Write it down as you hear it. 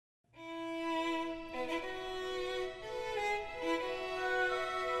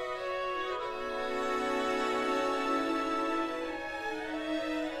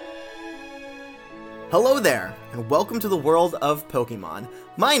Hello there, and welcome to the world of Pokemon.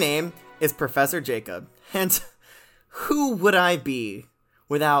 My name is Professor Jacob, and who would I be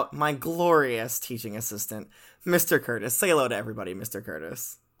without my glorious teaching assistant, Mr. Curtis? Say hello to everybody, Mr.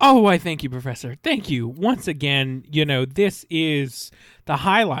 Curtis. Oh, I thank you, Professor. Thank you. Once again, this is the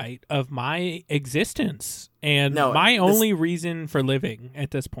highlight of my existence and my only reason for living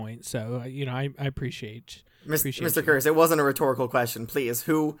at this point. So, I appreciate Mr. you. Curtis, it wasn't a rhetorical question. Please,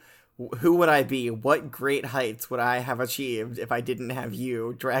 who would I be? What great heights would I have achieved if I didn't have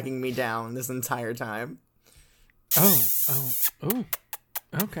you dragging me down this entire time? Oh.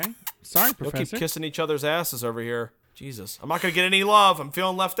 Okay. Sorry, Professor. You'll keep kissing each other's asses over here. Jesus. I'm not going to get any love. I'm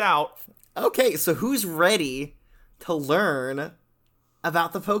feeling left out. Okay, so who's ready to learn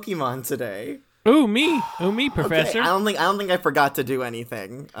about the Pokemon today? Ooh, me, Professor. Okay, I don't think I forgot to do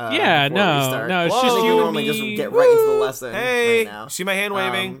anything. No. It's just you you and normally me. just get right into the lesson. Hey, right now. see my hand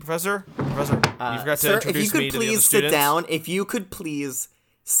waving, Professor? You forgot to Sir, introduce if you me could to the other please sit students. down. If you could please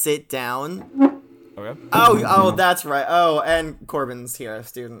sit down. Okay. Oh, that's right. Oh, and Corbin's here, a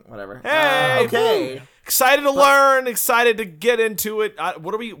student, whatever. Hey, okay. woo. Excited to learn. Excited to get into it.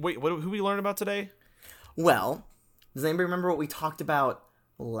 Who we learn about today? Well, does anybody remember what we talked about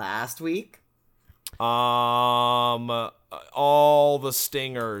last week? All the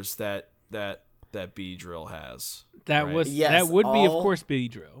stingers that Beedrill has. That right? would be, of course,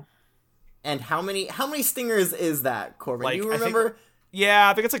 Beedrill. And how many stingers is that, Corbin? Like, Do you remember?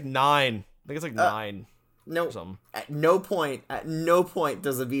 I think it's like 9. I think it's like 9. No. Or something. At no point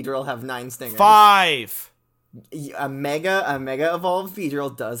does a Beedrill have 9 stingers. 5. A mega evolved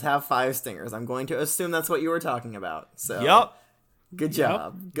Beedrill does have 5 stingers. I'm going to assume that's what you were talking about. So. Yep. Good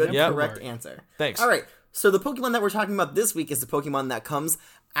job. Good correct answer. Thanks. All right. So the Pokemon that we're talking about this week is the Pokemon that comes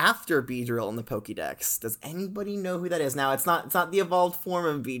after Beedrill in the Pokédex. Does anybody know who that is? Now, it's not the evolved form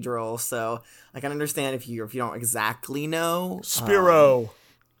of Beedrill, so I can understand if you don't exactly know. Spearow.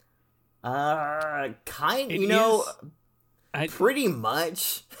 Pretty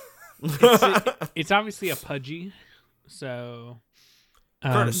much. It's obviously a Pudgy, so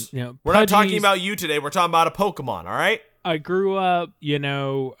Curtis, we're not talking about you today. We're talking about a Pokemon, all right? I grew up,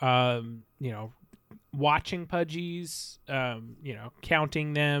 watching Pudgies,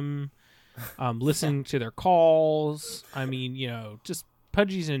 counting them, listening to their calls. I mean, just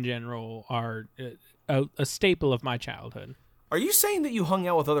Pudgies in general are a staple of my childhood. Are you saying that you hung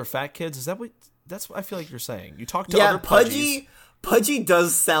out with other fat kids? Is that that's what I feel like you're saying? You talked to other Pudgies? Pudgy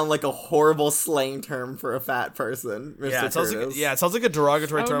does sound like a horrible slang term for a fat person, Mr. Yeah, it Curtis. sounds like a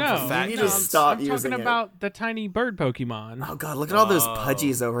derogatory term for fat You need kids. to stop I'm using talking about the tiny bird Pokemon. Oh god, look at all those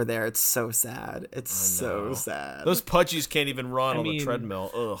Pudgies over there. It's so sad. It's so sad. Those Pudgies can't even run on the treadmill.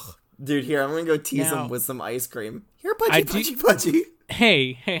 Ugh. Dude, here, I'm gonna go tease them with some ice cream. Here, Pudgy.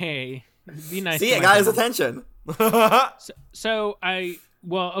 Hey. Be nice. See, I got his attention. So how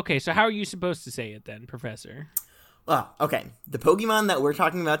are you supposed to say it then, Professor? Well, okay. The Pokemon that we're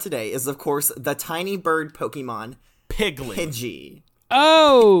talking about today is, of course, the tiny bird Pokemon Pidgey.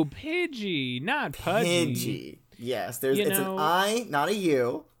 Oh, Pidgey, not Pudgy. Pidgey. Yes, it's an I, not a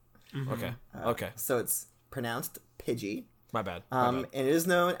U. Mm-hmm. Okay. So it's pronounced Pidgey. My bad. And it is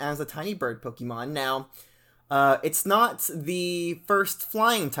known as a tiny bird Pokemon. Now, it's not the first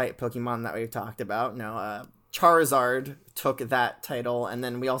flying type Pokemon that we've talked about. No, Charizard took that title, and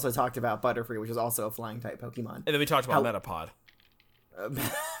then we also talked about Butterfree, which is also a flying type Pokemon. And then we talked about Metapod.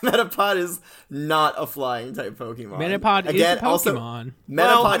 Metapod is not a flying type Pokemon. Metapod is a Pokemon.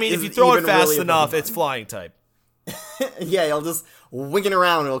 If you throw it fast enough, it's flying type. Yeah, you'll just winging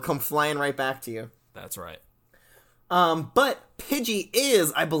around, it'll come flying right back to you. That's right. But Pidgey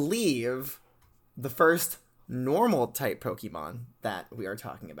is, I believe, the first normal type Pokemon that we are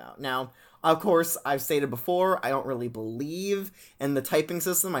talking about. Now, of course, I've stated before, I don't really believe in the typing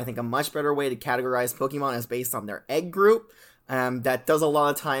system. I think a much better way to categorize Pokemon is based on their egg group. That does a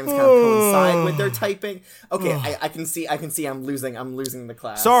lot of times kind of coincide with their typing. Okay, I can see I'm losing the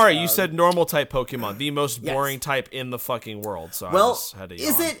class. Sorry, you said normal type Pokemon, the most boring type in the fucking world. So I just had to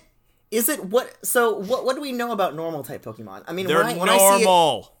yawn. Is it what do we know about normal type Pokemon? I mean, they're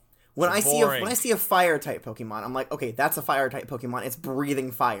normal. When I see a fire type Pokemon, I'm like, okay, that's a fire type Pokemon. It's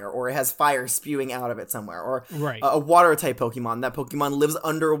breathing fire, or it has fire spewing out of it somewhere. Or a water type Pokemon. That Pokemon lives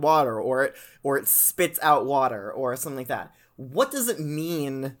underwater, or it spits out water, or something like that. What does it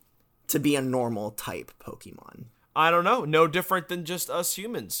mean to be a normal type Pokemon? I don't know. No different than just us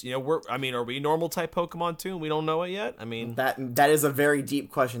humans. Are we normal type Pokemon too? And we don't know it yet. I mean, that is a very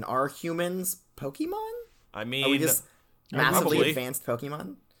deep question. Are humans Pokemon? I mean, are we just massively probably advanced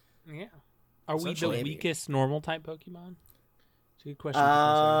Pokemon? Yeah. Are we the weakest normal type Pokemon? It's a good question.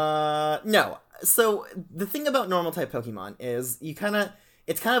 No. So the thing about normal type Pokemon is it's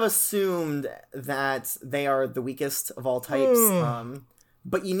kind of assumed that they are the weakest of all types.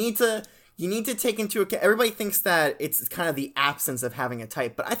 But you need to take into account. Everybody thinks that it's kind of the absence of having a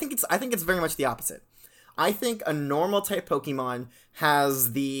type, but I think it's very much the opposite. I think a normal type Pokemon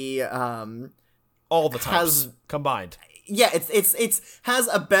has the all the types combined. Yeah, it's has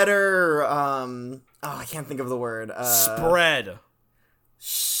a better I can't think of the word. Spread.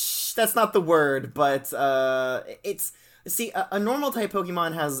 That's not the word, but it's a normal type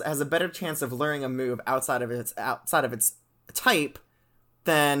Pokemon has a better chance of learning a move outside of its type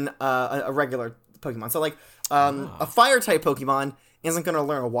than a regular Pokemon. So like a fire type Pokemon isn't going to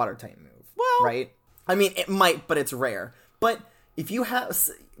learn a water type move. Well, right? I mean, it might, but it's rare. But if you have,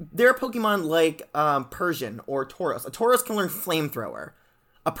 there are Pokemon like Persian or Tauros. A Tauros can learn Flamethrower.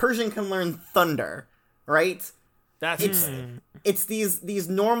 A Persian can learn Thunder. Right? That's insane. It's these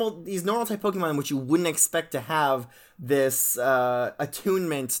normal type Pokemon which you wouldn't expect to have this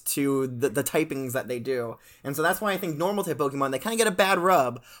attunement to the typings that they do, and so that's why I think normal type Pokemon, they kind of get a bad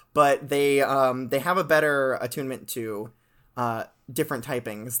rub, but they have a better attunement to different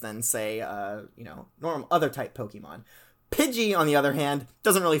typings than say normal other type Pokemon. Pidgey, on the other hand,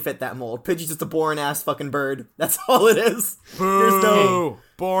 doesn't really fit that mold. Pidgey's just a boring ass fucking bird. That's all it is. Boo! There's no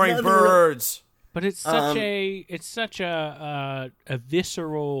boring birds. But it's such a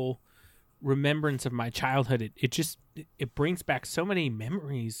visceral remembrance of my childhood. It brings back so many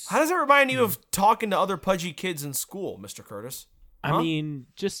memories. How does it remind you of talking to other pudgy kids in school, Mr. Curtis? Huh? I mean,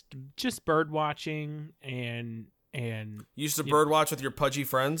 just bird watching and you used to bird watch with your pudgy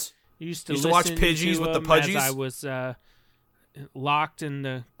friends. You used to watch Pidgeys with the Pudgies. As I was locked in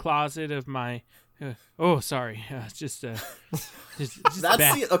the closet of my. Sorry. Just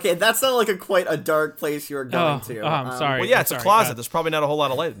that's okay. That sounded like quite a dark place you were going to. I'm sorry. Well, yeah, it's a closet. There's probably not a whole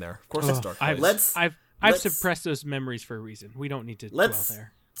lot of light in there. Of course, it's dark. I've suppressed those memories for a reason. We don't need to dwell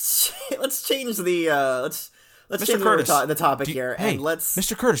there. Let's change the let's change the topic here, hey, and let's.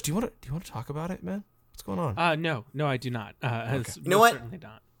 Mr. Curtis, do you want to talk about it, man? What's going on? No, I do not. Okay. You know what? Certainly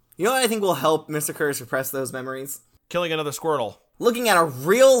not. You know what I think will help Mr. Curtis repress those memories? Killing another Squirtle. Looking at a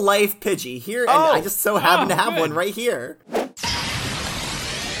real life Pidgey here, and I just so happen to have one right here.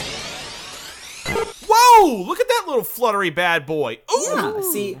 Whoa! Look at that little fluttery bad boy. Ooh! Yeah,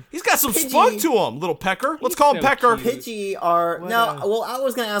 see, he's got some spunk to him, little Pecker. Let's call him Pecker. Cute. Pidgey are I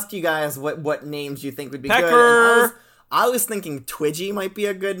was gonna ask you guys what names you think would be Pecker. good. And I was thinking Twidgy might be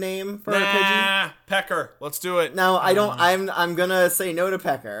a good name for a Pidgey. Pecker. Let's do it. No, I don't. I'm gonna say no to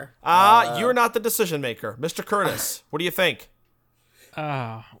Pecker. You're not the decision maker, Mr. Curtis. What do you think?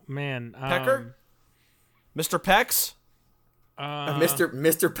 Oh man, Pecker, Mr. Pex.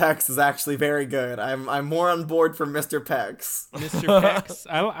 Mr. Pex is actually very good. I'm more on board for Mr. Pex. Mr. Pex.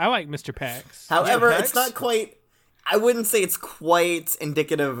 I like Mr. Pex. However, it's not quite. I wouldn't say it's quite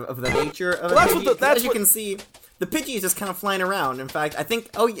indicative of the nature of a Pidgey. As you can see, the Pidgey is just kind of flying around. In fact, I think.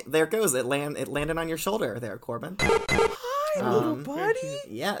 Oh, yeah, there it goes. It landed on your shoulder there, Corbin. Hi, little buddy.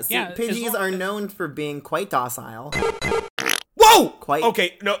 Yeah. See, Pidgeys are known for being quite docile. Whoa!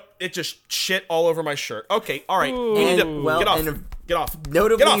 Okay, no, it just shit all over my shirt. Okay, all right. Get off.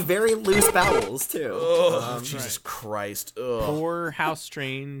 Notably, very loose bowels too. Oh, Jesus Christ! Ugh. Poor house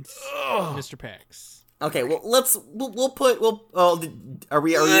trained Mr. Pex. Okay, well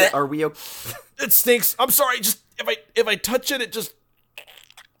are we okay? It stinks. I'm sorry. Just if I touch it, it just.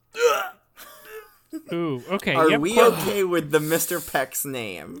 Ooh, okay. Are we okay with the Mr. Pex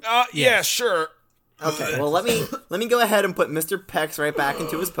name? Yeah, sure. Okay, well let me go ahead and put Mr. Pex right back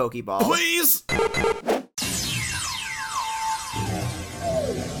into his Pokeball. Please.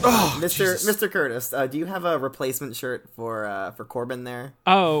 Mr. Curtis, do you have a replacement shirt for Corbin there?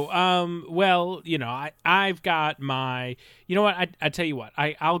 Oh, well, I've got my. You know what? I tell you what.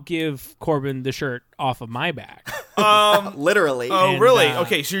 I'll give Corbin the shirt off of my back. Literally. Oh, really?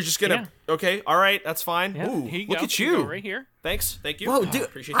 Okay, so you're just gonna. Yeah. Okay, all right, that's fine. Yeah, Ooh, here you look go. at you. Right here. Thank you. Whoa, dude!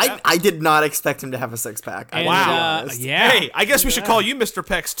 Appreciate that. I did not expect him to have a six pack. Wow. Yeah. Hey, I guess we should call you Mr.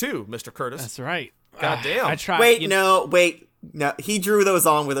 Pex too, Mr. Curtis. That's right. God damn. I tried. Wait, no, he drew those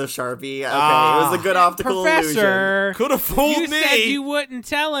on with a Sharpie. Okay, it was a good optical Professor, illusion. Could have fooled me. You said you wouldn't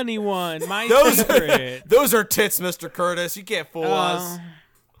tell anyone. My secret. Those are tits, Mr. Curtis. You can't fool us.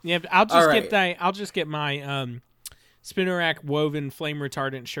 Yeah, I'll just get my Spinnerack woven flame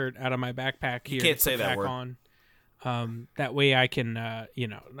retardant shirt out of my backpack here. You can't say that word. On. That way I can I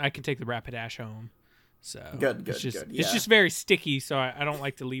can take the Rapidash home. So good. It's Yeah. just very sticky, so I don't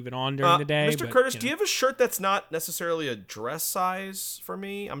like to leave it on during the day. Mr. Curtis, do you have a shirt that's not necessarily a dress size for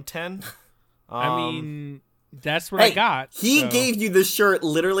me? I'm 10. I mean, That's what I got. He gave you the shirt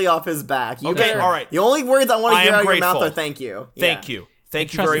literally off his back. All right. The only words I want to hear out of your mouth are thank you. Thank you.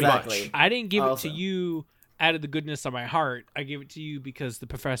 Thank you very much. I didn't give it to you out of the goodness of my heart. I gave it to you because the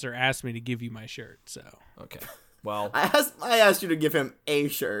professor asked me to give you my shirt. So okay. Well, I asked you to give him a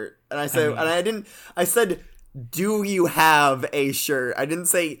shirt, and I said, I said, do you have a shirt? I didn't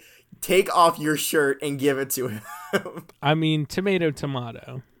say take off your shirt and give it to him. I mean, tomato.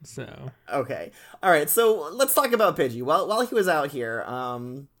 So okay, all right. So let's talk about Pidgey. While he was out here,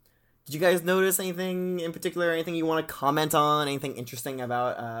 did you guys notice anything in particular? Anything you want to comment on? Anything interesting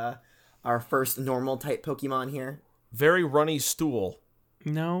about our first normal type Pokemon here? Very runny stool.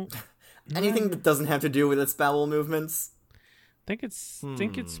 No. Anything that doesn't have to do with its bowel movements? Think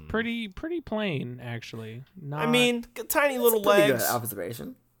it's pretty plain actually. I mean, tiny little legs. Good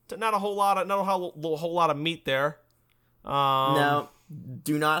observation. Not a whole lot of meat there. No,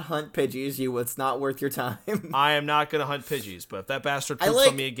 do not hunt Pidgeys. It's not worth your time. I am not gonna hunt Pidgeys, but if that bastard poops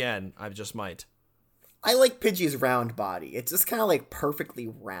on me again, I just might. I like Pidgey's round body. It's just kind of like perfectly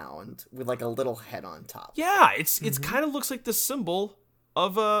round with like a little head on top. Yeah, it's kind of looks like the symbol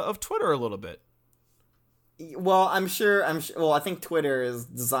of Twitter a little bit. Well, I'm sure. Well, I think Twitter is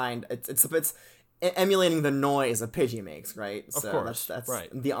designed. It's emulating the noise a Pidgey makes, right? Of course, that's right.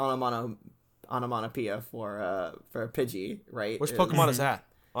 The onomatopoeia for Pidgey, right? Which Pokemon is that?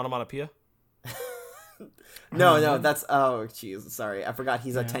 Onomatopoeia? No, that's jeez, sorry, I forgot.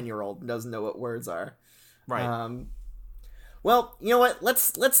 He's a 10-year-old and doesn't know what words are. Right. Well, you know what?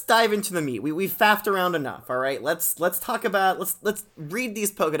 Let's dive into the meat. We've faffed around enough. All right. Let's talk about. Let's read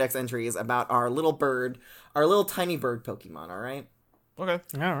these Pokedex entries about our little tiny bird Pokemon. All right. Okay.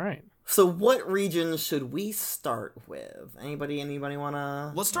 All right. So, what region should we start with? Anybody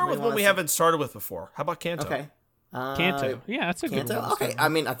wanna? Let's start with one we haven't started with before. How about Kanto? Okay. Kanto. Yeah, that's a good one. Okay. I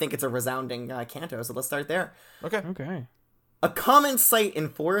mean, I think it's a resounding Kanto. So let's start there. Okay. A common sight in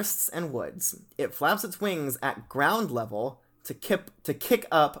forests and woods. It flaps its wings at ground level to kick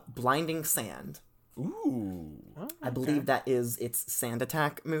up blinding sand. Ooh. Oh, okay. I believe that is its sand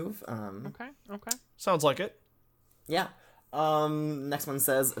attack move. Okay. Sounds like it. Yeah. Next one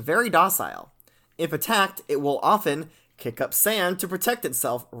says, very docile. If attacked, it will often kick up sand to protect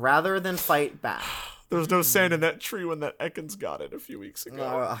itself rather than fight back. There was no sand in that tree when that Ekans got it a few weeks ago.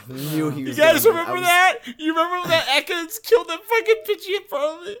 I knew he was. You guys remember that? You remember when that Ekans killed that fucking Pidgey in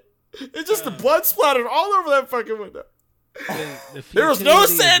front of me? It's just the blood splattered all over that fucking window. There was no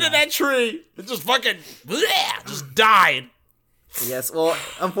sand in that tree. It just fucking just died. Yes, well,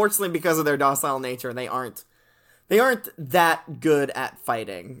 unfortunately, because of their docile nature, they aren't that good at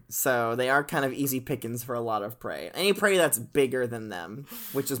fighting. So they are kind of easy pickings for a lot of prey. Any prey that's bigger than them,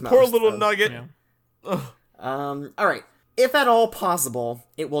 which is most. Poor little nugget. Yeah. All right. If at all possible,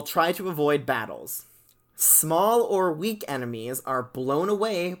 it will try to avoid battles. Small or weak enemies are blown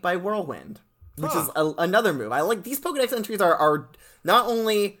away by whirlwind, which is another move. I like these Pokedex entries are not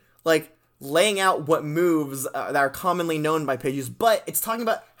only like laying out what moves that are commonly known by Pidgeys, but it's talking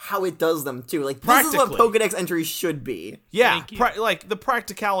about how it does them too. Like this is what Pokedex entries should be. Yeah, like the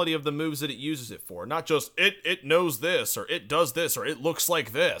practicality of the moves that it uses it for, not just it knows this or it does this or it looks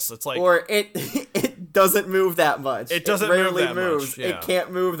like this. It's like or it doesn't move that much. It doesn't rarely move that moves. much. Yeah. It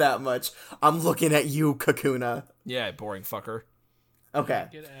can't move that much. I'm looking at you, Kakuna. Yeah, boring fucker. Okay.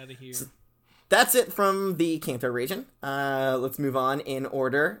 Get out of here. So that's it from the Kanto region. Let's move on in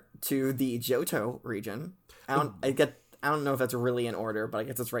order to the Johto region. I don't know if that's really in order, but I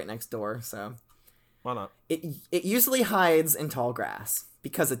guess it's right next door, so why not? It usually hides in tall grass.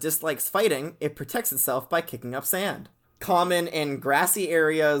 Because it dislikes fighting, it protects itself by kicking up sand. Common in grassy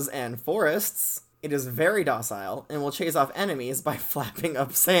areas and forests, it is very docile and will chase off enemies by flapping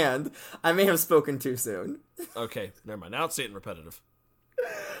up sand. I may have spoken too soon. Okay, never mind. Now it's getting repetitive.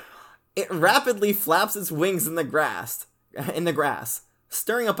 It rapidly flaps its wings in the grass,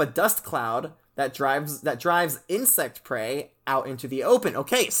 stirring up a dust cloud that drives insect prey out into the open.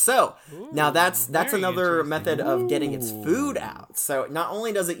 Okay, so now that's another method of getting its food out. So not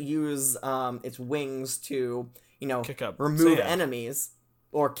only does it use its wings to remove enemies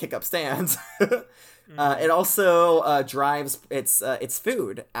or kick up stands, it also drives its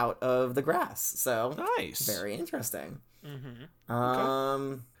food out of the grass. So nice, very interesting.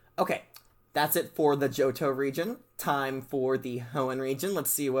 Mm-hmm. Okay, that's it for the Johto region. Time for the Hoenn region. Let's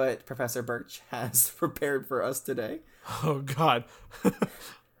see what Professor Birch has prepared for us today. Oh, God.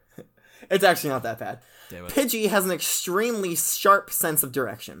 It's actually not that bad. Damn it. Pidgey has an extremely sharp sense of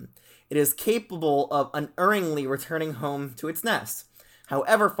direction. It is capable of unerringly returning home to its nest.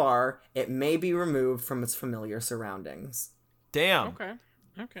 However far, it may be removed from its familiar surroundings. Damn. Okay.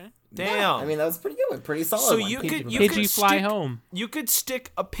 Okay. Damn. Yeah, I mean, that was pretty good. Pretty solid. So one. you Pidgey could fly stick, home. You could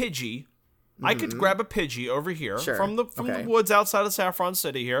stick a Pidgey. I could grab a Pidgey over here from the Okay. woods outside of Saffron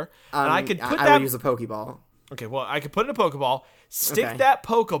City here, and I could put I that. would use a Pokeball. Okay, well, I could put in a Pokeball, stick Okay. that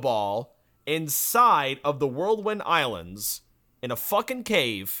Pokeball inside of the Whirlwind Islands in a fucking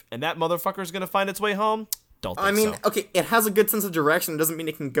cave, and that motherfucker's gonna find its way home? Don't think I mean, so. okay, it has a good sense of direction. It doesn't mean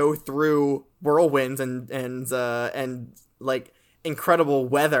it can go through whirlwinds and like incredible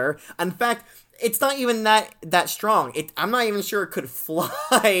weather. In fact, it's not even that strong. I'm not even sure it could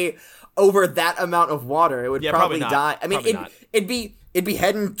fly over that amount of water. It would probably not. die. I mean, it'd be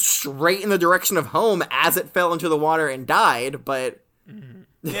heading straight in the direction of home as it fell into the water and died. But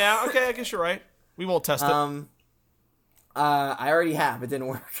Yeah, okay, I guess you're right. We won't test it. I already have. It didn't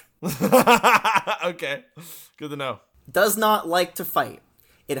work. Okay, good to know. Does not like to fight.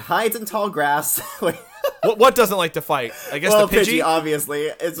 It hides in tall grass. Wait. What doesn't like to fight? I guess Well, the Pidgey. Pidgey, obviously.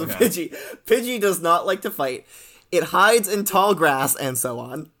 It's a Pidgey. Pidgey does not like to fight. It hides in tall grass and so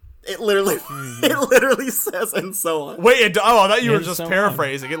on. It literally says and so on. Wait, I thought you were And just so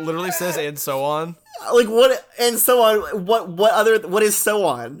paraphrasing. It literally says and so on. Like what and so on. What is so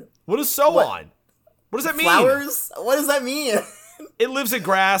on? What is so on? What does that mean? Flowers? What does that mean? It lives in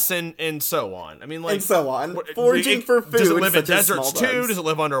grass and so on. I mean, like And so on. Foraging for food. Does it live in such as deserts small too? bugs. Does it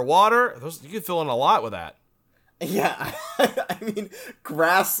live underwater? You can fill in a lot with that. Yeah. I mean,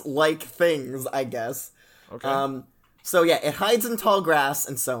 grass-like things, I guess. Okay. So yeah, it hides in tall grass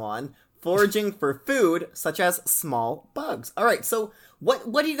and so on, foraging for food such as small bugs. All right, so what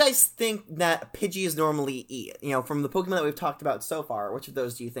do you guys think that Pidgeys normally eat? You know, from the Pokemon that we've talked about so far, which of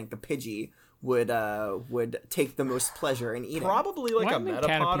those do you think the Pidgey would take the most pleasure in eating? Probably like Well, a I think Metapod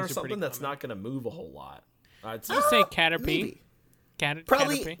Caterpies or are pretty something that's common. not going to move a whole lot. I'd say. Just say Caterpie. Maybe.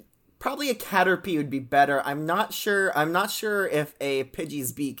 Caterpie. Probably a Caterpie would be better. I'm not sure if a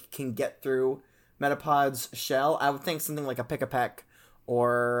Pidgey's beak can get through Metapod's shell. I would think something like a Pick-a-Peck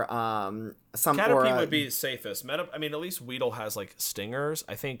or some Caterpie or would be the safest. I mean, at least Weedle has like stingers.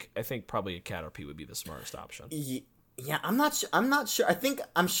 I think probably a Caterpie would be the smartest option. Yeah, I'm not sure.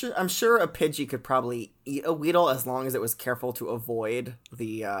 I'm sure a Pidgey could probably eat a Weedle as long as it was careful to avoid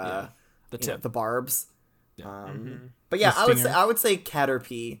the tip. the barbs. Yeah. But yeah, The stinger. I would say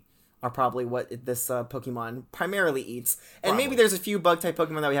Caterpie are probably what this Pokemon primarily eats, and maybe Probably. there's a few bug type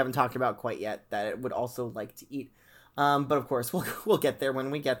Pokemon that we haven't talked about quite yet that it would also like to eat. But of course, we'll get there when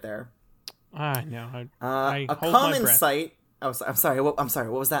we get there. I know. A I hold my common breath. sight. Oh, I'm sorry. I'm sorry.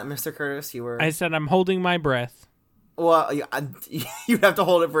 What was that, Mr. Curtis? You were. I said I'm holding my breath. Well, you'd have to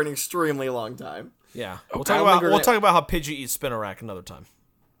hold it for an extremely long time. Yeah, I we'll don't think we're gonna- talk about how Pidgey eats Spinarak another time.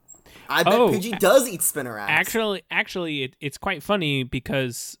 I bet Pidgey does eat Spinarak. Actually, it's quite funny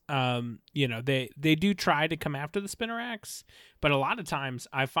because they do try to come after the Spinarax, but a lot of times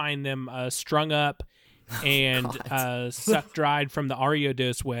I find them strung up and suck dried from the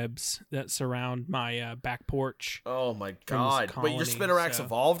Ariados webs that surround my back porch. Oh my From this god! Wait, your colony, Spinarak's so-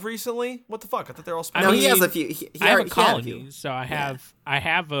 evolved recently? What the fuck? I thought they're all Spinarak. No, he has mean, a few. I have a he had colony, few. so I have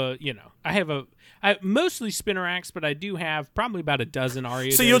mostly Spinarax, but I do have probably about a dozen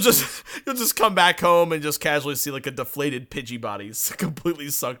Ariados. So you'll just come back home and just casually see like a deflated Pidgey body completely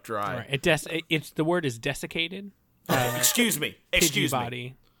sucked dry. Right. It's the word is desiccated. Excuse me. Pidgey Excuse me.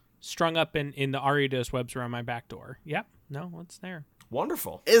 body strung up in the Ariados webs around my back door. Yep. No, it's there.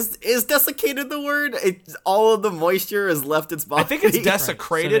 Wonderful. Is desiccated the word? All of the moisture has left its body. I think it's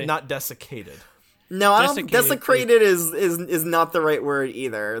desecrated, So they- not desiccated. No, I don't. Desiccated. Desecrated is not the right word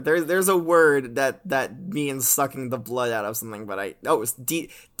either. There's a word that means sucking the blood out of something, but it's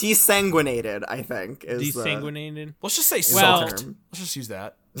desanguinated. I think is Desanguinated. Let's just say Well- sucked. Let's just use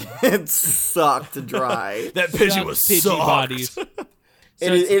that. it sucked dry. That Pidgey Sucked was Pidgey sucked. bodies.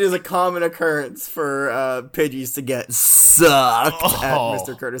 It is a common occurrence for Pidgeys to get sucked at Oh.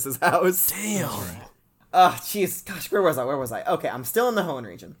 Mr. Curtis's house. Damn. Jeez, gosh, where was I? Okay, I'm still in the Hoenn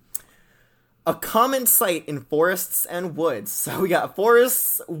region. A common sight in forests and woods. So we got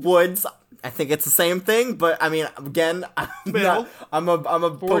forests, woods. I think it's the same thing, but I mean, again, I'm a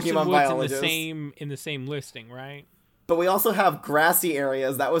Forest Pokemon and woods biologist. in the same listing, right? But we also have grassy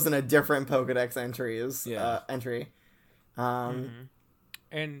areas. That was in a different Pokedex entry.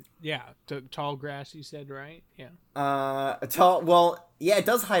 And yeah, tall grass. You said right? Yeah. Tall. Well, yeah, it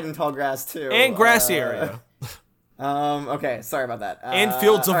does hide in tall grass too. And grassy area. Okay, sorry about that. And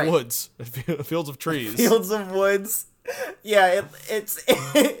fields of all right. woods. Fields of trees. Fields of woods. Yeah,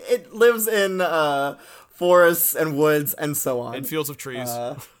 it lives in forests and woods and so on. And fields of trees.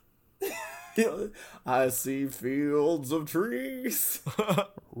 I see fields of trees.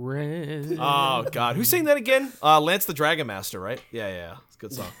 Red. Oh God, who sang that again? Lance the Dragon Master, right? Yeah. It's a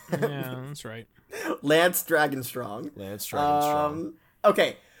good song. Yeah, that's right. Lance Dragonstrong. Lance Dragonstrong.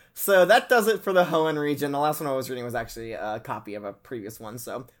 Okay, so that does it for the Hoenn region. The last one I was reading was actually a copy of a previous one,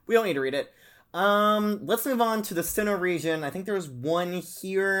 so we don't need to read it. Let's move on to the Sinnoh region. I think there was one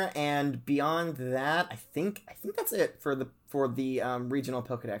here, and beyond that, I think that's it for the regional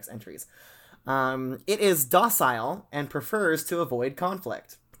Pokedex entries. It is docile and prefers to avoid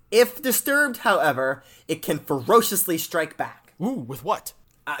conflict. If disturbed, however, it can ferociously strike back. Ooh, with what?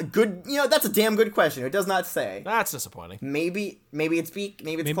 Good, that's a damn good question. It does not say. That's disappointing. Maybe it's beak,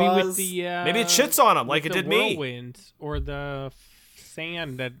 maybe it's maybe claws. with the maybe it shits on them like it did me. Whirlwind or the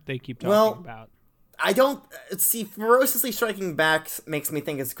sand that they keep talking about. I don't see ferociously striking back makes me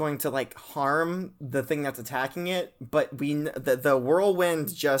think it's going to like harm the thing that's attacking it, but the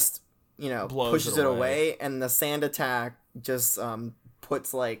whirlwind just pushes it away, and the sand attack just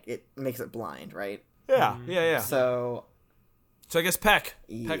puts it makes it blind, right? Yeah. So I guess Peck's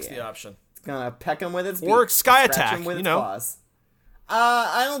the option. It's gonna peck him with its beak, or Sky scratch Attack, him with its claws.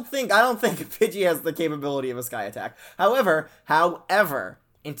 I don't think Pidgey has the capability of a Sky Attack. However,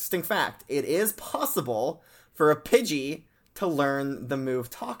 interesting fact, it is possible for a Pidgey to learn the move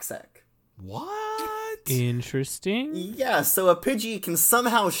Toxic. What? Interesting. Yeah, so a Pidgey can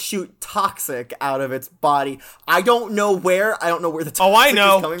somehow shoot Toxic out of its body. I don't know where the Toxic I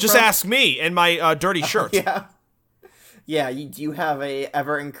know. is coming Just from. ask me and my dirty shirt. Yeah. Yeah, you have a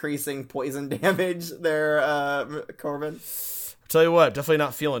ever-increasing poison damage there, Corbin. Tell you what, definitely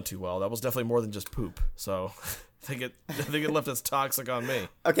not feeling too well. That was definitely more than just poop. So I think it left its toxic on me.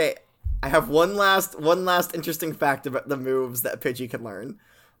 Okay, I have one last interesting fact about the moves that Pidgey can learn.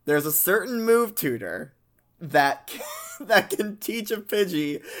 There's a certain move tutor that can teach a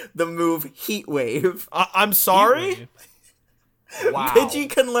Pidgey the move Heat Wave. I'm sorry? Heat Wave. Wow. Pidgey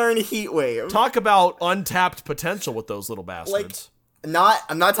can learn Heat Wave. Talk about untapped potential with those little bastards. I'm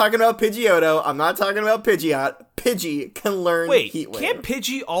not talking about Pidgeotto. I'm not talking about Pidgeot. Pidgey can learn Heat Wave. Can't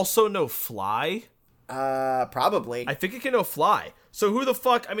Pidgey also know Fly? Probably. I think it can know Fly. So who the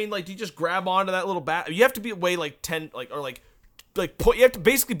fuck? I mean, do you just grab onto that little bat? You have to be weigh 10, you have to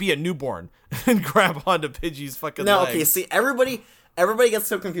basically be a newborn and grab onto Pidgey's fucking legs. Okay, see, everybody gets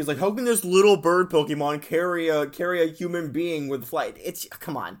so confused. Like, how can this little bird Pokemon carry a human being with flight?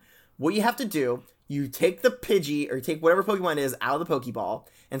 Come on. What you have to do, you take the Pidgey, or take whatever Pokemon it is out of the Pokeball,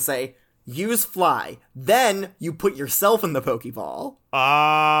 and say, use Fly. Then you put yourself in the Pokeball.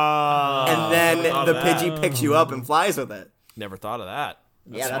 And then the Pidgey picks you up and flies with it. Never thought of that.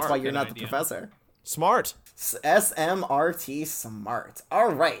 That's why you're not the professor. Smart. SMRT smart.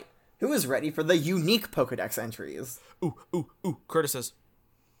 All right. Who is ready for the unique Pokedex entries? Ooh. Curtis is.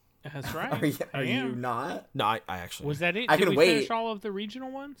 That's right. Are you not? No, I actually. Was that it? I Did can we wait. finish all of the regional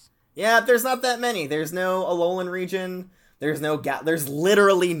ones? Yeah, there's not that many. There's no Alolan region. There's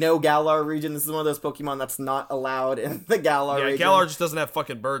literally no Galar region. This is one of those Pokemon that's not allowed in the Galar region. Yeah, Galar just doesn't have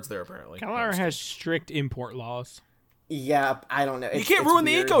fucking birds there, apparently. Galar has strict import laws. Yeah, I don't know. You can't ruin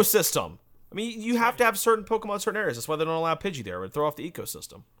weird. the ecosystem. I mean, you have to have certain Pokemon in certain areas. That's why they don't allow Pidgey there. It would throw off the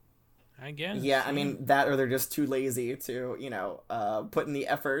ecosystem. I guess. Yeah, I mean, that or they're just too lazy to, put in the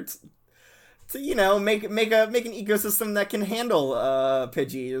effort to, make an ecosystem that can handle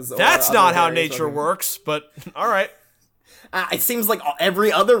Pidgeys. That's not how nature works, but all right. It seems like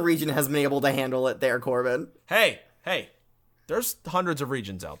every other region has been able to handle it there, Corbin. Hey, there's hundreds of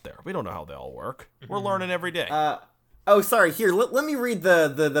regions out there. We don't know how they all work. We're learning every day. Sorry. Here, let me read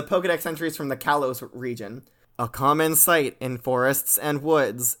the Pokedex entries from the Kalos region. A common sight in forests and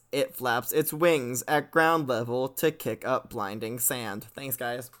woods, it flaps its wings at ground level to kick up blinding sand. Thanks,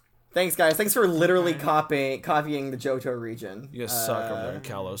 guys. Thanks for literally copying the Johto region. You guys suck over there in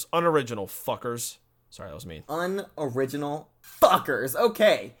Kalos. Unoriginal fuckers. Sorry, that was mean. Unoriginal fuckers.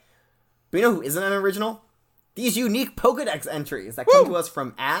 Okay. But you know who isn't unoriginal? These unique Pokedex entries that come to us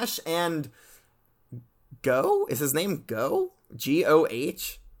from Ash and Go? Is his name Go?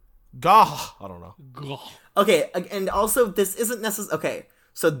 Goh? Gah. I don't know. Gah. Okay, and also this isn't necessarily... Okay,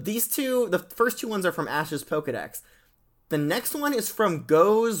 so these two, the first two ones are from Ash's Pokedex. The next one is from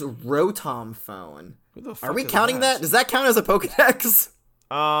Go's Rotom phone. Who the fuck are we is counting that? Does that count as a Pokedex?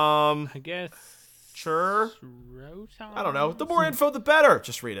 I guess. Sure. Rotom? I don't know. The more info, the better.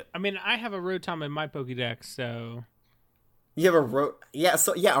 Just read it. I mean, I have a Rotom in my Pokedex, so... You have a a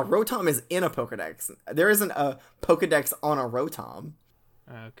Rotom is in a Pokedex. There isn't a Pokedex on a Rotom.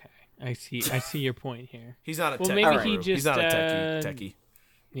 Okay. I see your point here. He's not a well, techie. maybe Right. he just... He's not a techie.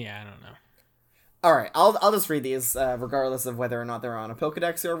 Yeah, I don't know. All right, I'll just read these, regardless of whether or not they're on a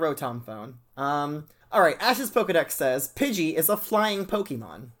Pokedex or a Rotom phone. All right, Ash's Pokedex says Pidgey is a flying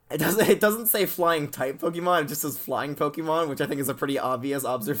Pokemon. It doesn't say flying type Pokemon. It just says flying Pokemon, which I think is a pretty obvious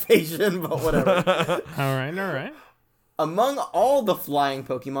observation, but whatever. All right. Among all the flying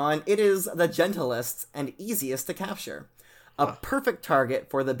Pokemon, it is the gentlest and easiest to capture. A perfect target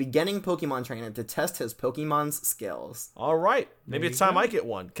for the beginning Pokemon trainer to test his Pokemon's skills. All right. Maybe it's time I get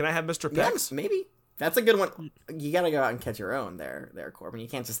one. Can I have Mr. Pex? Yeah, maybe. That's a good one. You gotta go out and catch your own there, Corbin. You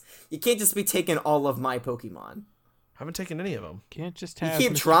can't just be taking all of my Pokemon. I haven't taken any of them. Can't just have. You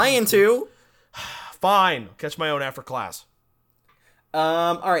keep trying to. Fine. Catch my own after class.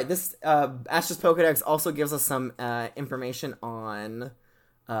 All right. This Ash's Pokedex also gives us some information on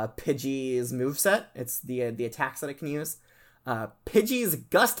Pidgey's moveset. It's the attacks that it can use. Pidgey's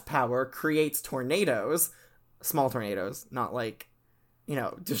gust power creates tornadoes, small tornadoes, not like,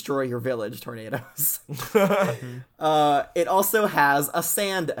 destroy your village tornadoes. It also has a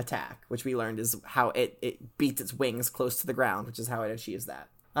sand attack, which we learned is how it beats its wings close to the ground, which is how it achieves that.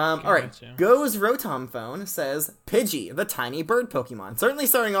 All right, Go's Rotom phone says Pidgey, the tiny bird Pokemon. Certainly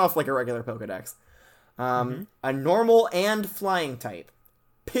starting off like a regular Pokedex. A normal and flying type.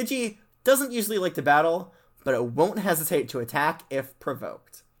 Pidgey doesn't usually like to battle, but it won't hesitate to attack if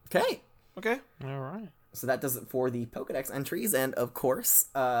provoked. Okay. All right. So that does it for the Pokedex entries, and of course,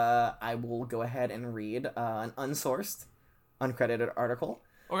 I will go ahead and read an unsourced, uncredited article.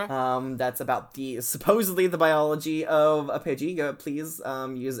 Okay. That's about supposedly the biology of a Pidgey. Please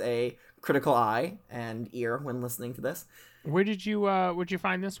use a critical eye and ear when listening to this. Where'd you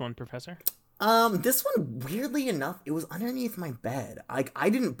find this one, Professor? This one, weirdly enough, it was underneath my bed. I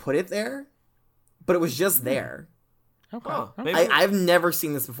didn't put it there, but it was just there. Okay. Oh, I've never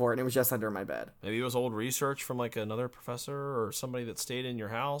seen this before, and it was just under my bed. Maybe it was old research from like another professor or somebody that stayed in your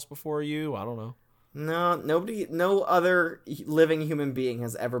house before you. I don't know. No other living human being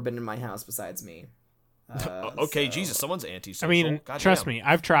has ever been in my house besides me. Okay, so. Jesus, someone's antisocial. I mean, trust me,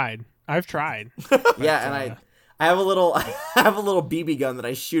 I've tried. Yeah, and I have a little BB gun that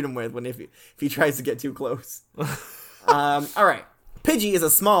I shoot him with if he tries to get too close. All right, Pidgey is a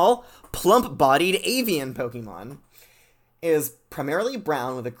small, plump-bodied avian Pokemon. It is primarily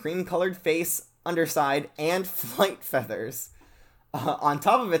brown with a cream-colored face, underside, and flight feathers. On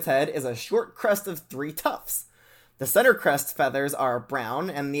top of its head is a short crest of 3 tufts. The center crest feathers are brown,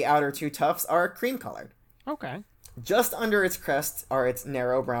 and the outer 2 tufts are cream-colored. Okay. Just under its crest are its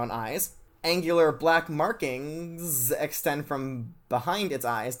narrow brown eyes. Angular black markings extend from behind its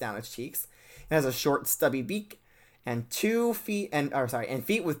eyes down its cheeks. It has a short, stubby beak, and feet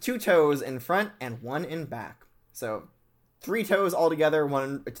with 2 toes in front and 1 in back. So 3 toes altogether,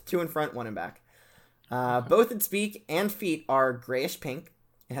 2 in front, 1 in back. Both its beak and feet are grayish pink.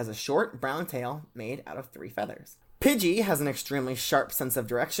 It has a short brown tail made out of 3 feathers. Pidgey has an extremely sharp sense of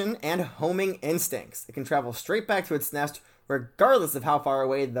direction and homing instincts. It can travel straight back to its nest regardless of how far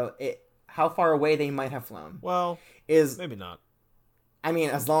away they might have flown. Well, maybe not. I mean,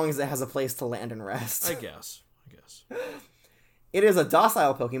 as long as it has a place to land and rest. I guess. It is a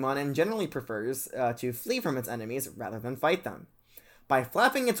docile Pokemon and generally prefers to flee from its enemies rather than fight them. By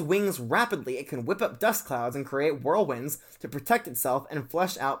flapping its wings rapidly, it can whip up dust clouds and create whirlwinds to protect itself and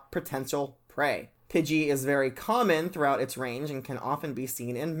flush out potential prey. Pidgey is very common throughout its range and can often be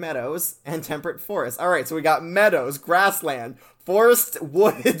seen in meadows and temperate forests. All right, so we got meadows, grassland, forest,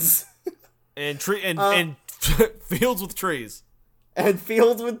 woods, and fields with trees, and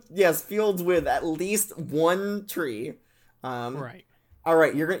fields with at least 1 tree. Right. All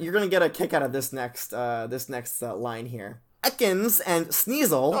right, you're gonna get a kick out of this next line here. Ekans and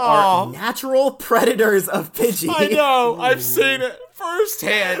Sneasel are natural predators of Pidgey. I know, I've seen it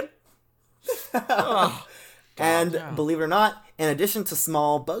firsthand. Believe it or not, in addition to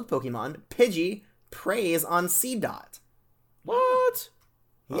small bug Pokemon, Pidgey preys on Seedot. What?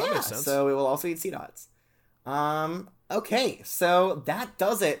 Yeah, that makes sense. So it will also eat Seedots. Okay, so that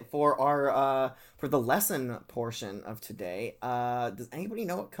does it for our for the lesson portion of today. Does anybody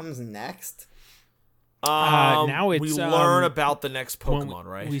know what comes next? Now we learn about the next Pokemon,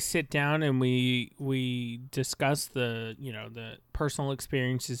 right? We sit down and we discuss the personal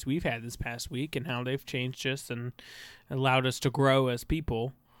experiences we've had this past week and how they've changed us and allowed us to grow as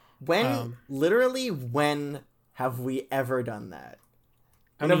people. When have we ever done that?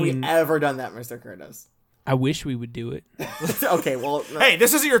 When have we ever done that, Mr. Curtis? I wish we would do it. Okay, well... Hey,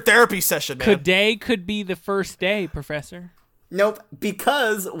 this isn't your therapy session, man. Today could be the first day, Professor. Nope,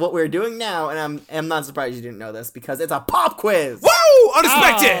 because what we're doing now, and I'm not surprised you didn't know this, because it's a pop quiz! Woo!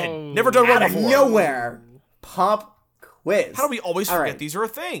 Unexpected! Never done one before. Out of nowhere. Pop quiz. How do we always forget these are a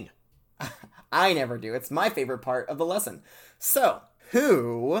thing? I never do. It's my favorite part of the lesson. So,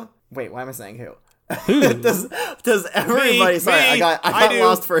 who... Wait, why am I saying who? does everybody... Sorry, I got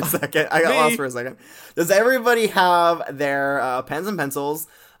lost for a second. Does everybody have their pens and pencils?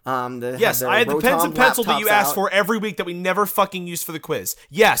 Yes, I had the pens and pencil that you asked for every week that we never fucking use for the quiz.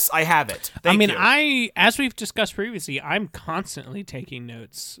 Yes, I have it. Thank you. As we've discussed previously, I'm constantly taking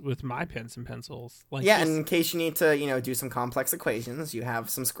notes with my pens and pencils. And in case you need to, do some complex equations, you have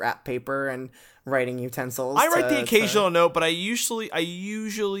some scrap paper and writing utensils. I write the occasional note, but I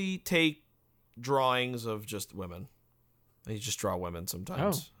usually take drawings of just women. I just draw women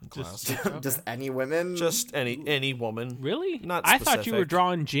sometimes in class. Just any women? Just any woman. Really? Not specific. I thought you were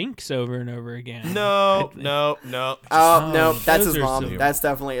drawing Jinx over and over again. No. Oh, no, that's his mom. That's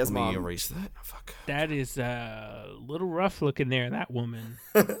definitely his mom. Let me erase that. Oh, fuck. That is a little rough looking there, that woman.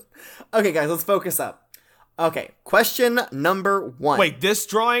 Okay, guys, let's focus up. Okay, question number 1. Wait, this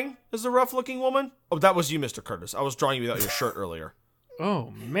drawing is a rough looking woman? Oh, that was you, Mr. Curtis. I was drawing you without your shirt earlier.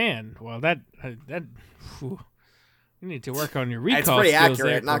 Oh, man. Well, that whew. You need to work on your recall. It's pretty skills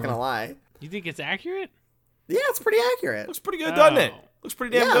accurate, not gonna lie. You think it's accurate? Yeah, it's pretty accurate. Looks pretty good, doesn't it? Looks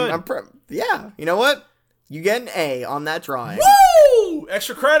pretty damn good. Yeah, you know what? You get an A on that drawing. Woo!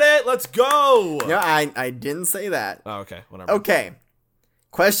 Extra credit. Let's go. No, I didn't say that. Oh, okay. Whatever. Okay.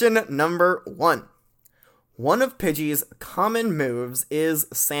 Question number 1. One of Pidgey's common moves is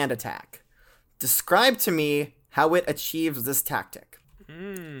Sand Attack. Describe to me how it achieves this tactic.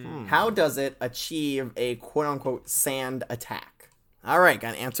 How does it achieve a quote-unquote sand attack? All right,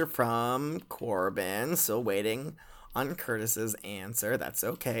 got an answer from Corbin. Still waiting on Curtis's answer. That's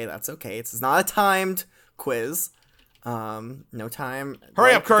okay. It's not a timed quiz. No time.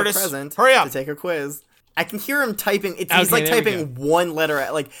 Hurry up, Curtis. Hurry up to take a quiz. I can hear him typing. He's like typing one letter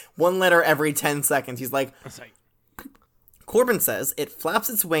every 10 seconds. He's like. Corbin says it flaps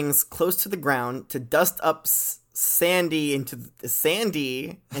its wings close to the ground to dust up Sandy into the face.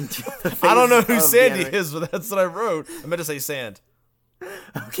 I don't know who Sandy is, but that's what I wrote. I meant to say sand.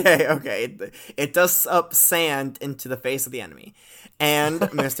 Okay. It dusts up sand into the face of the enemy. And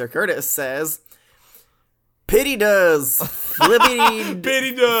Mr. Curtis says, Pity does flippy.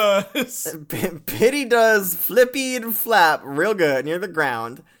 Pity does flippy and flap real good near the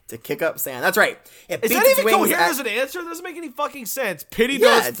ground to kick up sand. That's right. Is that even coherent as an answer? That doesn't make any fucking sense. Pity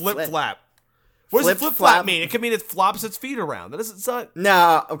does flip flap. What does flip flap mean? It could mean it flops its feet around. That doesn't sound.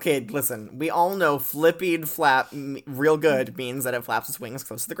 No, okay, listen. We all know flippy and flap real good means that it flaps its wings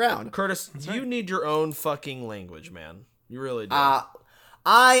close to the ground. Curtis, you need your own fucking language, man. You really do.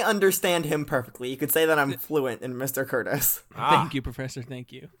 I understand him perfectly. You could say that I'm fluent in Mr. Curtis. Thank you, Professor.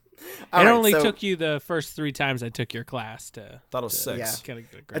 Thank you. It only took you the first 3 times I took your class to... That was 6.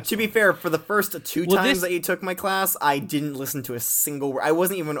 Yeah. To be fair, for the first 2 times that you took my class, I didn't listen to a single word. I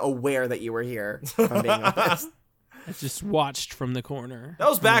wasn't even aware that you were here, if I'm being honest. I just watched from the corner. That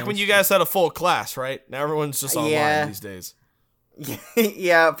was back when you guys had a full class, right? Now everyone's just online these days.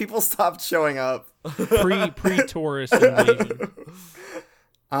 Yeah, people stopped showing up. Pre-tourist invasion.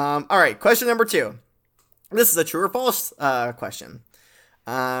 All right, question number 2. This is a true or false question.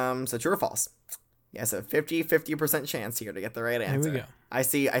 So true or false? Yes, a 50% chance here to get the right answer. Here we go. I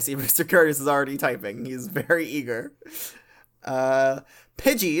see Mr. Curtis is already typing. He's very eager.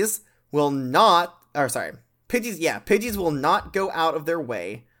 Pidgeys will not go out of their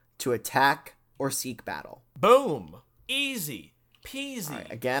way to attack or seek battle. Boom. Easy peasy.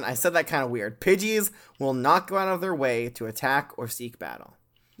 Right, again, I said that kind of weird. Pidgeys will not go out of their way to attack or seek battle.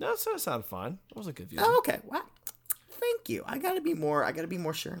 No, that sounded fine. That wasn't confusing. Oh, okay. Wow. Thank you. I gotta be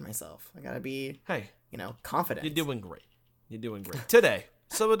more sure in myself. I gotta be, confident. You're doing great. Today.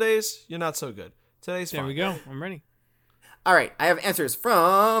 Some days, you're not so good. Today's fine. There we go. I'm ready. All right. I have answers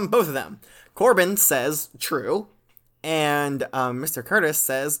from both of them. Corbin says true, and Mr. Curtis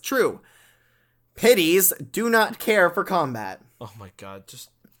says true. Pidgeys do not care for combat. Oh my god,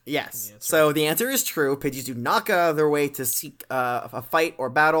 Yes. So the answer is true. Pidgeys do not go out of their way to seek a fight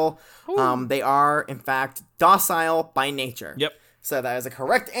or battle. They are, in fact, docile by nature. Yep. So that is a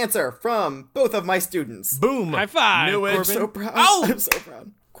correct answer from both of my students. Boom. High five, Corbin. I'm so proud. Oh! I'm so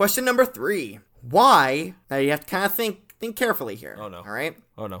proud. Question number 3. Why? Now you have to kind of think carefully here. Oh, no. All right?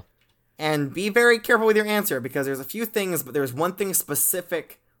 Oh, no. And be very careful with your answer because there's a few things, but there's one thing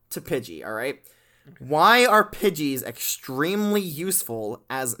specific to Pidgey, all right? Why are Pidgeys extremely useful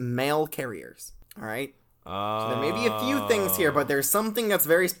as mail carriers? All right? So there may be a few things here, but there's something that's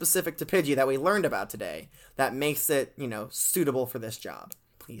very specific to Pidgey that we learned about today that makes it, suitable for this job.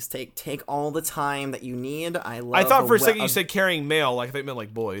 Please take all the time that you need. I thought for a second you said carrying mail, like they meant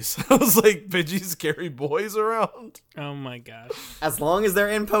like boys. I was like, Pidgeys carry boys around? Oh my gosh. As long as they're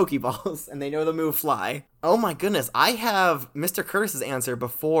in Pokeballs and they know the move Fly. Oh my goodness, I have Mr. Curtis's answer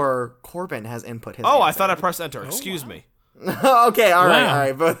before Corbin has input his answer. I thought I pressed enter. Excuse me. Okay, all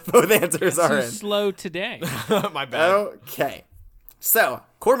right. Both answers are in. Slow today. My bad. Okay. So,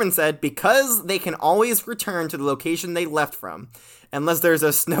 Corbin said, because they can always return to the location they left from, unless there's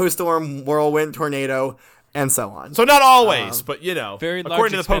a snowstorm, whirlwind, tornado, and so on. So not always, but very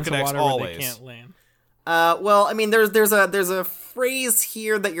according to the Pokedex, Pokedex, always. They can't land. Well, I mean, there's a phrase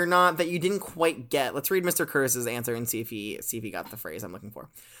here that you didn't quite get. Let's read Mr. Curtis's answer and see if he got the phrase I'm looking for.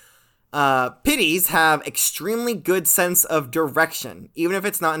 Pidgeys have extremely good sense of direction, even if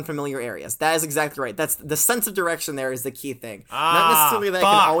it's not in familiar areas. That is exactly right. That's the sense of direction. There is the key thing. Not necessarily that it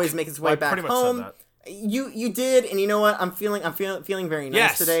can always make its way back home. You did, and you know what? I'm feeling very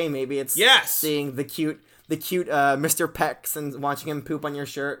nice today. Maybe it's seeing the cute Mr. Pex and watching him poop on your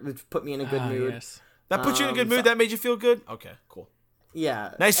shirt, which put me in a good mood. Yes. That put you in a good mood. That made you feel good. Okay, cool.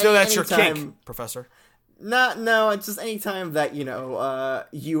 Yeah, nice to know that's your kink, Professor. No, it's just anytime that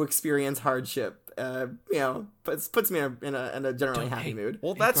you experience hardship, puts me in a generally happy mood.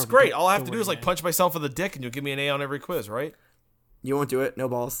 Well, that's great. All I have to do is punch myself in the dick, and you'll give me an A on every quiz, right? You won't do it. No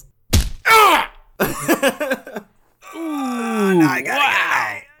balls. Ah! Ooh, I gotta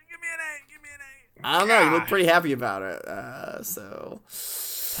wow. Give me an A. I don't know. You look pretty happy about it. So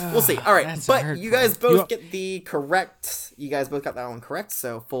we'll see. All right, but you guys both get the correct. You guys both got that one correct.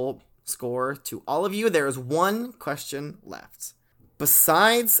 So full score to all of you. There is one question left.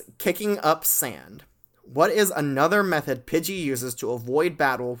 Besides kicking up sand, what is another method Pidgey uses to avoid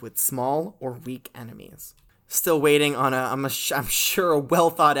battle with small or weak enemies? Still waiting on I'm sure a well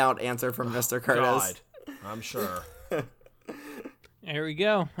thought out answer from Mr. Curtis. God, I'm sure. There we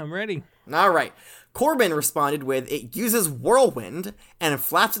go. I'm ready. All right. Corbin responded with, it uses Whirlwind and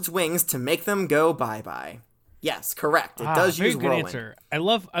flaps its wings to make them go bye-bye. Yes, correct. It does use Whirlwind. Answer. I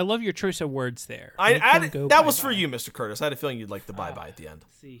love your choice of words there. That was for you, Mr. Curtis. I had a feeling you'd like the bye-bye at the end.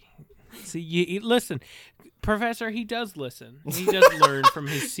 See, you listen. Professor, he does listen. He does learn from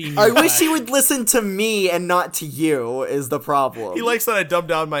his senior I wish he would listen to me and not to you, is the problem. He likes that I dumbed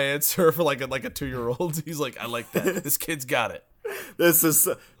down my answer for like a 2-year-old. He's like, I like that. This kid's got it. This is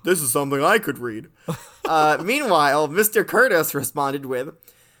something I could read. Meanwhile, Mr. Curtis responded with,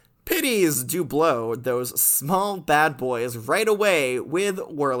 Pidgeys do blow those small bad boys right away with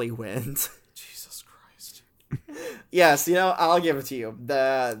Whirlwind. Jesus Christ. Yes, I'll give it to you.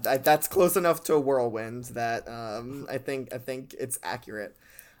 That's close enough to a Whirlwind that I think it's accurate.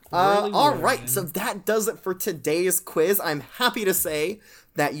 All right, so that does it for today's quiz. I'm happy to say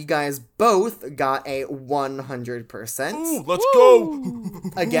that you guys both got a 100%. Ooh, let's go!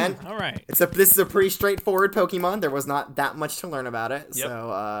 Again, all right. This is a pretty straightforward Pokemon. There was not that much to learn about it, yep.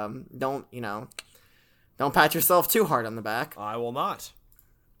 So don't pat yourself too hard on the back. I will not.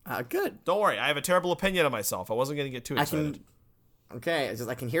 Good. Don't worry, I have a terrible opinion of myself. I wasn't going to get too excited. Okay, it's just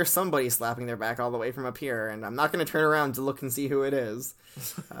I can hear somebody slapping their back all the way from up here, and I'm not going to turn around to look and see who it is,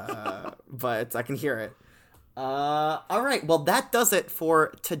 but I can hear it. All right, well, that does it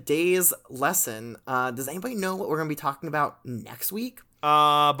for today's lesson. Does anybody know what we're going to be talking about next week?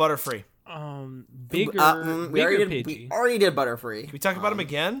 Butterfree. Bigger Pidgey. We already did Butterfree. Can we talk about him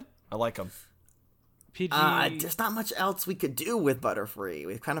again? I like him. Pidgey. There's not much else we could do with Butterfree.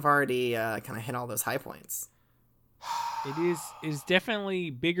 We've kind of already hit all those high points. It is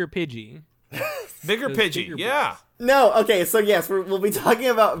definitely bigger Pidgey. Bigger Pidgey, yeah. No, okay, so yes, we'll be talking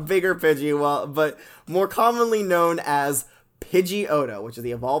about bigger Pidgey, but more commonly known as Pidgeotto, which is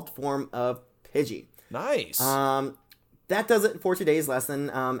the evolved form of Pidgey. Nice. That does it for today's lesson.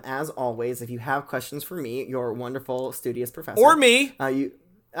 As always, if you have questions for me, your wonderful studious professor, or me, no,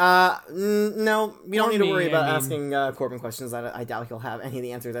 you don't need to worry about asking Corbin questions. I doubt he'll have any of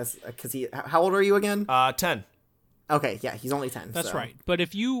the answers. Because how old are you again? 10. Okay, yeah, he's only 10. That's right. But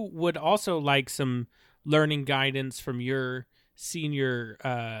if you would also like some learning guidance from your senior,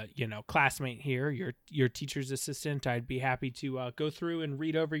 classmate here, your teacher's assistant, I'd be happy to go through and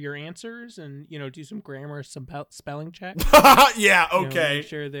read over your answers and do some grammar, some spelling checks. Yeah, okay. Make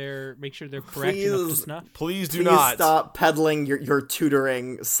sure they're correct and up to snuff. Please not stop peddling your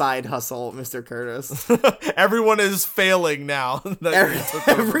tutoring side hustle, Mr. Curtis. Everyone is failing now.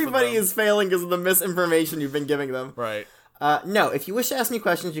 Everybody is failing because of the misinformation you've been giving them. Right. No, if you wish to ask me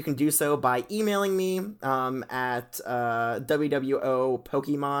questions, you can do so by emailing me at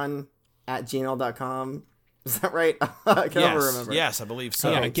wwopokemon@gmail.com. Is that right? I can never remember. Yes, I believe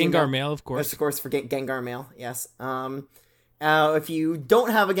so. Yeah, Gengar Mail, of course. Yes, of course, for Gengar Mail, yes. If you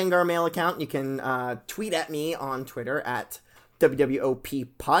don't have a Gengar Mail account, you can tweet at me on Twitter at WWOP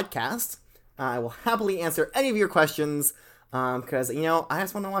Podcast. I will happily answer any of your questions because, I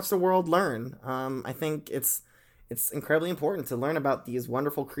just want to watch the world learn. I think it's incredibly important to learn about these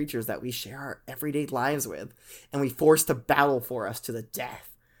wonderful creatures that we share our everyday lives with and we force to battle for us to the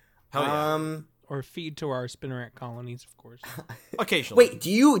death. Hell yeah. Or feed to our Spinarak colonies, of course. Occasionally. Wait, do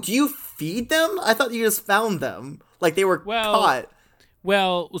you feed them? I thought you just found them. Like they were caught.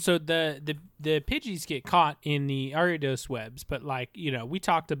 Well, so the Pidgeys get caught in the Ariados webs, but we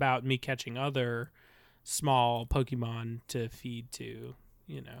talked about me catching other small Pokemon to feed to,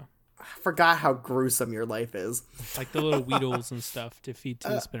 I forgot how gruesome your life is. Like the little Weedles and stuff to feed to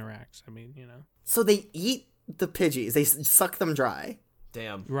the Spinaraks. I mean, So they eat the Pidgeys. They suck them dry.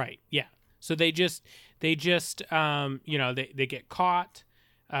 Damn. Right. Yeah. So they just they get caught,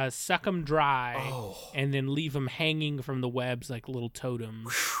 suck them dry, and then leave them hanging from the webs like little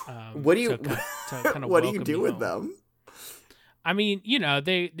totems. What do you what do you do with home. them? I mean,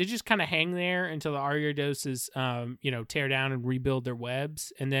 they just kind of hang there until the Ariadoses, tear down and rebuild their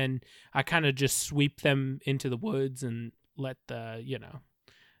webs, and then I kind of just sweep them into the woods and let the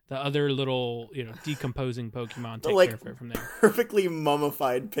other little, decomposing Pokemon take care of it from there. Perfectly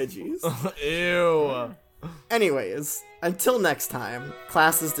mummified Pidgeys. Ew. Anyways, until next time,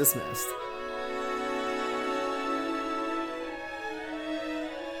 class is dismissed.